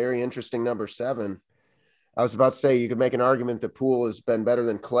to a very interesting number 7. I was about to say you could make an argument that Poole has been better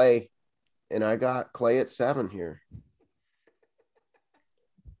than Clay, and I got Clay at 7 here.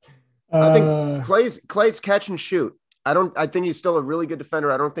 I think Clay's catch and shoot. I think he's still a really good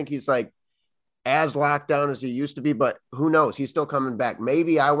defender. I don't think he's like as locked down as he used to be, but who knows? He's still coming back.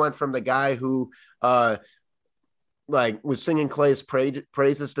 Maybe I went from the guy who was singing Clay's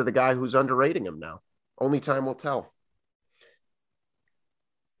praises to the guy who's underrating him now. Only time will tell.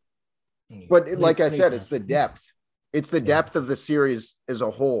 But like I said, it's the depth. It's the depth of the series as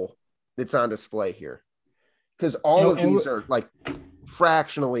a whole that's on display here. Because all of these are like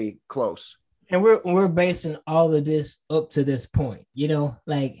fractionally close. And we're basing all of this up to this point,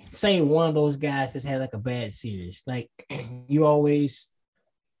 like say one of those guys has had like a bad series. Like you always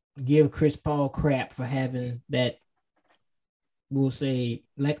give Chris Paul crap for having that, we'll say,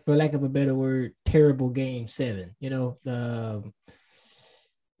 like for lack of a better word, terrible game 7.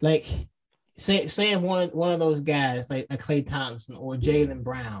 Say one of those guys like Klay Thompson or Jaylen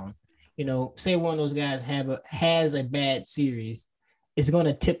Brown, say one of those guys has a bad series. It's going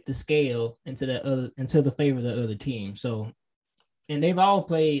to tip the scale into the favor of the other team. So, and they've all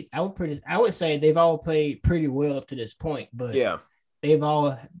played. I would say they've all played pretty well up to this point. But yeah,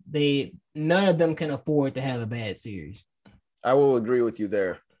 none of them can afford to have a bad series. I will agree with you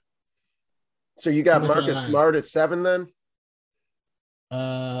there. So you got Marcus Smart at 7 then?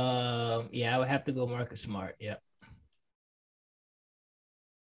 Yeah, I would have to go Marcus Smart. Yeah.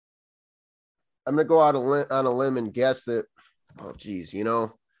 I'm gonna go out on a limb and guess that. Oh, geez,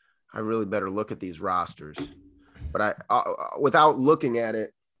 I really better look at these rosters. But without looking at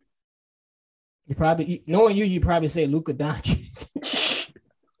it, you probably say Luka Doncic.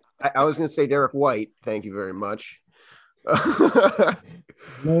 I was going to say Derek White. Thank you very much. Love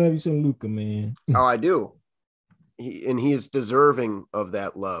you some Luka, man. Oh, I do. He is deserving of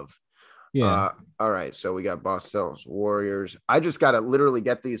that love. Yeah. All right. So we got Boston Warriors. I just got to literally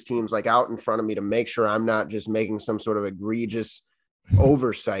get these teams like out in front of me to make sure I'm not just making some sort of egregious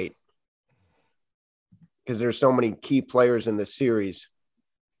oversight, because there's so many key players in this series.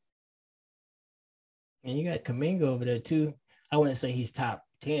 And you got Kuminga over there too. I wouldn't say he's top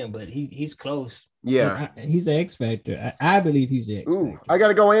 10, but he's close. Yeah. He's an X factor. I believe he's the X factor. I got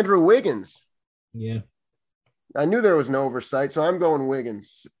to go Andrew Wiggins. Yeah. I knew there was no oversight, so I'm going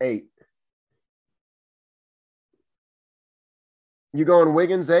Wiggins 8. You going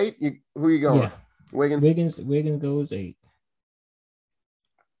Wiggins 8? Who you going? Yeah. Wiggins goes 8.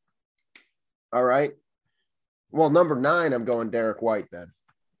 All right. Well, number 9, I'm going Derek White then.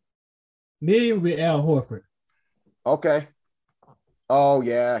 Me with Al Horford. Okay. Oh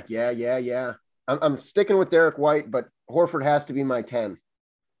yeah. I'm sticking with Derek White, but Horford has to be my 10.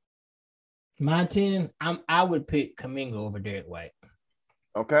 My 10, I would pick Kuminga over Derek White.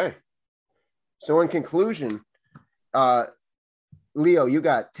 Okay. So in conclusion, Leo, you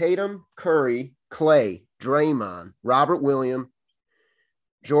got Tatum, Curry, Clay, Draymond, Robert Williams,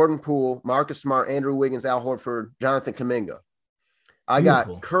 Jordan Poole, Marcus Smart, Andrew Wiggins, Al Horford, Jonathan Kuminga. I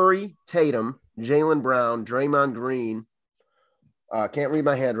got Curry, Tatum, Jaylen Brown, Draymond Green, Can't read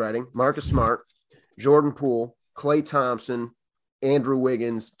my handwriting. Marcus Smart, Jordan Poole, Klay Thompson, Andrew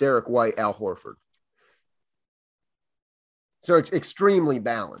Wiggins, Derek White, Al Horford. So it's extremely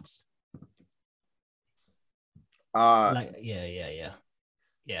balanced. Yeah.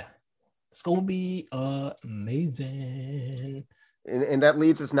 It's gonna be amazing. And that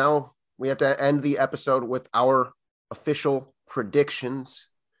leads us now. We have to end the episode with our official predictions.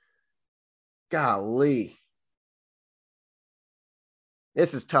 Golly.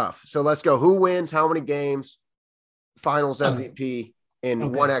 This is tough. So let's go. Who wins? How many games? Finals MVP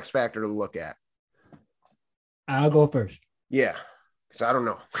and one X factor to look at. I'll go first. Yeah, because I don't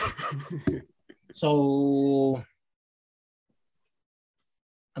know. So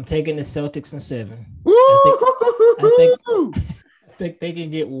I'm taking the Celtics in 7. I think they can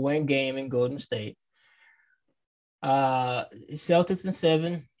get one game in Golden State. Celtics in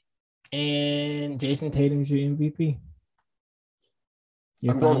 7, and Jason Tatum's your MVP.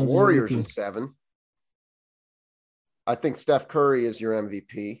 I'm going Warriors in 7. I think Steph Curry is your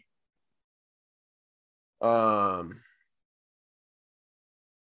MVP.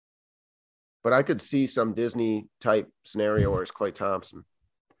 But I could see some Disney type scenario where it's Klay Thompson.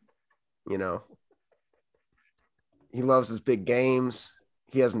 You know, he loves his big games.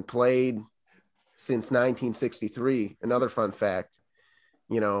 He hasn't played since 1963. Another fun fact.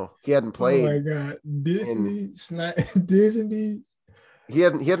 You know, he hadn't played. Oh my God, Disney. He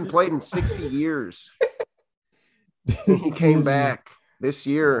hadn't played in 60 years. He came back this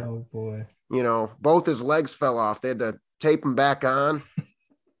year. Oh boy. You know, both his legs fell off. They had to tape him back on.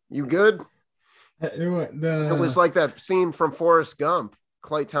 You good? It was like that scene from Forrest Gump.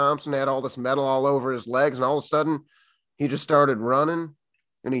 Klay Thompson had all this metal all over his legs, and all of a sudden he just started running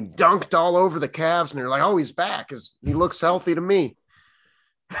and he dunked all over the Cavs, and they're like, oh, he's back because he looks healthy to me.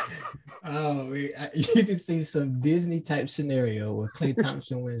 Oh, you can see some Disney type scenario where Klay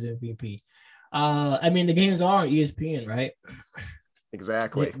Thompson wins MVP. I mean, the games are on ESPN, right?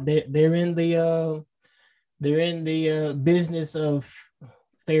 Exactly. They're in the business of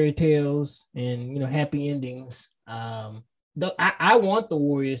fairy tales and, you know, happy endings. I want the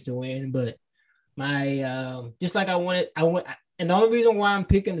Warriors to win, but my just like I want, and the only reason why I'm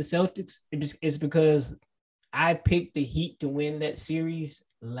picking the Celtics is because I picked the Heat to win that series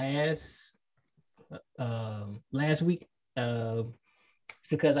last week.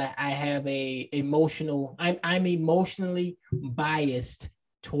 Because I have I'm emotionally biased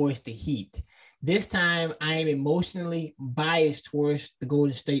towards the Heat. This time I am emotionally biased towards the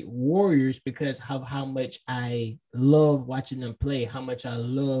Golden State Warriors because of how much I love watching them play, how much I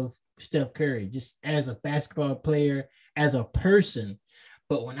love Steph Curry, just as a basketball player, as a person.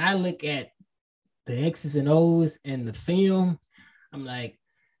 But when I look at the X's and O's and the film, I'm like,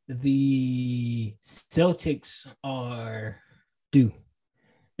 the Celtics are due.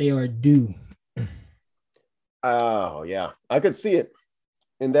 They are due. Oh, yeah. I could see it.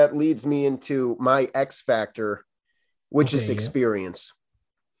 And that leads me into my X factor, which is experience.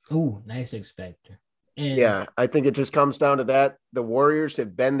 Oh, nice X factor. And yeah, I think it just comes down to that. The Warriors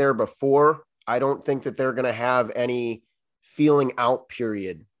have been there before. I don't think that they're going to have any feeling out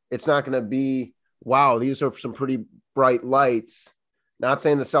period. It's not going to be, wow, these are some pretty bright lights. Not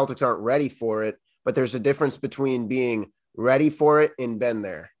saying the Celtics aren't ready for it, but there's a difference between being ready for it and been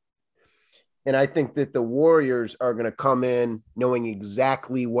there. And I think that the Warriors are going to come in knowing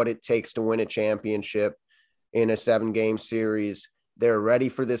exactly what it takes to win a championship in a 7-game series. They're ready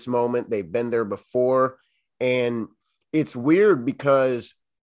for this moment. They've been there before. And it's weird because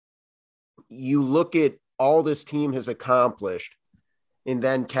you look at all this team has accomplished, and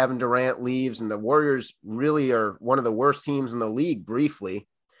then Kevin Durant leaves, and the Warriors really are one of the worst teams in the league briefly.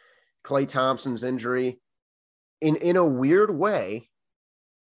 Klay Thompson's injury. In a weird way,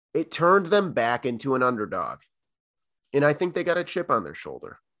 it turned them back into an underdog. And I think they got a chip on their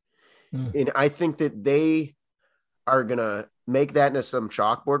shoulder. And I think that they are going to make that into some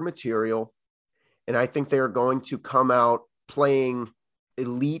chalkboard material. And I think they're going to come out playing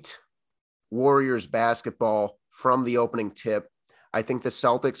elite Warriors basketball from the opening tip. I think the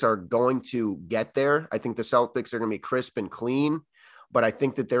Celtics are going to get there. I think the Celtics are going to be crisp and clean, but I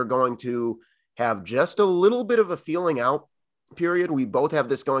think that they're going to have just a little bit of a feeling out period. We both have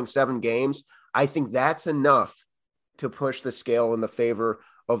this going 7 games. I think that's enough to push the scale in the favor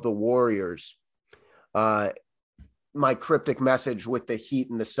of the Warriors. My cryptic message with the Heat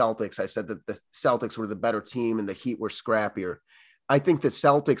and the Celtics, I said that the Celtics were the better team and the Heat were scrappier. I think the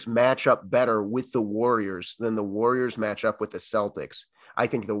Celtics match up better with the Warriors than the Warriors match up with the Celtics. I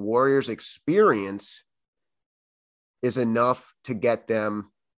think the Warriors' experience is enough to get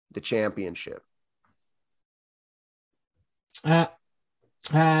them the championship.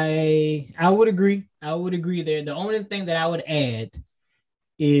 I would agree. I would agree there. The only thing that I would add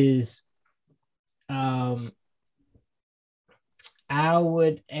is I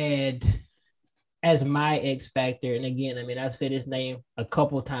would add as my X factor, and again, I mean, I've said his name a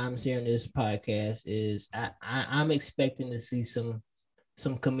couple times here in this podcast. Is I'm expecting to see some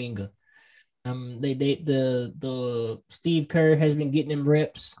Kuminga. The Steve Kerr has been getting him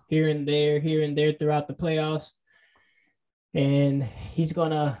reps here and there throughout the playoffs, and I think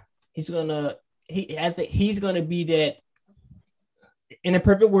he's gonna be that. In a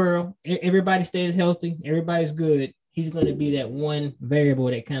perfect world, everybody stays healthy, everybody's good. He's going to be that one variable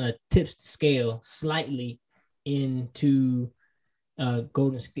that kind of tips the scale slightly into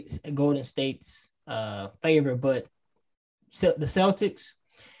Golden State's favor. But the Celtics,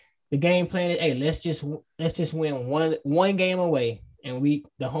 the game plan is, hey, let's just win one game away, and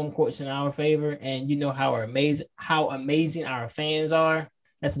the home court's in our favor. And you know how amazing our fans are.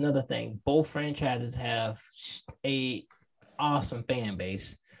 That's another thing. Both franchises have a awesome fan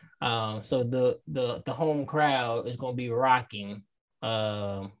base. So the home crowd is going to be rocking.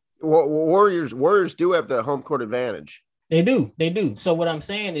 Warriors do have the home court advantage. They do. So what I'm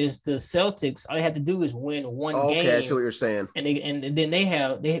saying is the Celtics, all they have to do is win one game. Okay, I see what you're saying. And then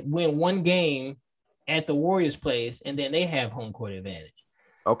they win one game at the Warriors' place, and then they have home court advantage.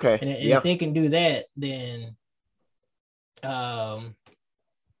 Okay. And if they can do that, then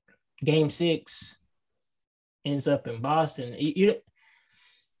game 6 ends up in Boston.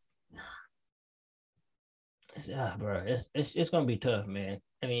 Bro, it's gonna be tough, man.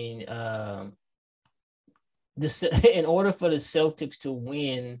 I mean, in order for the Celtics to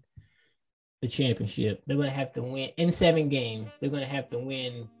win the championship, they're gonna have to win in 7 games. They're gonna have to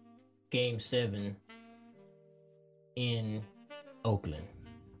win Game 7 in Oakland.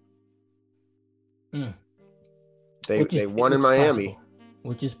 They won in Miami,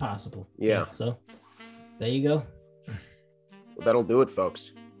 which is possible. Yeah. So there you go. Well, that'll do it,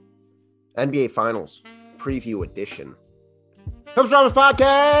 folks. NBA Finals Preview Edition. Hoops Drama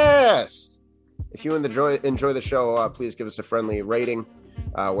Podcast. If you enjoy the show, please give us a friendly rating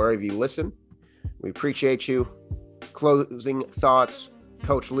wherever you listen. We appreciate you. Closing thoughts,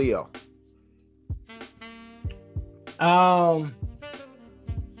 Coach Leo.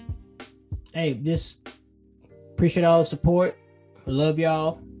 Hey, just appreciate all the support. We love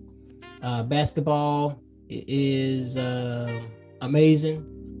y'all. Basketball is amazing.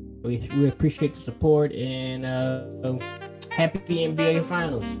 We appreciate the support, and happy NBA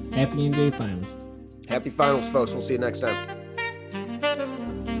Finals. Happy NBA Finals. Happy Finals, folks. We'll see you next time.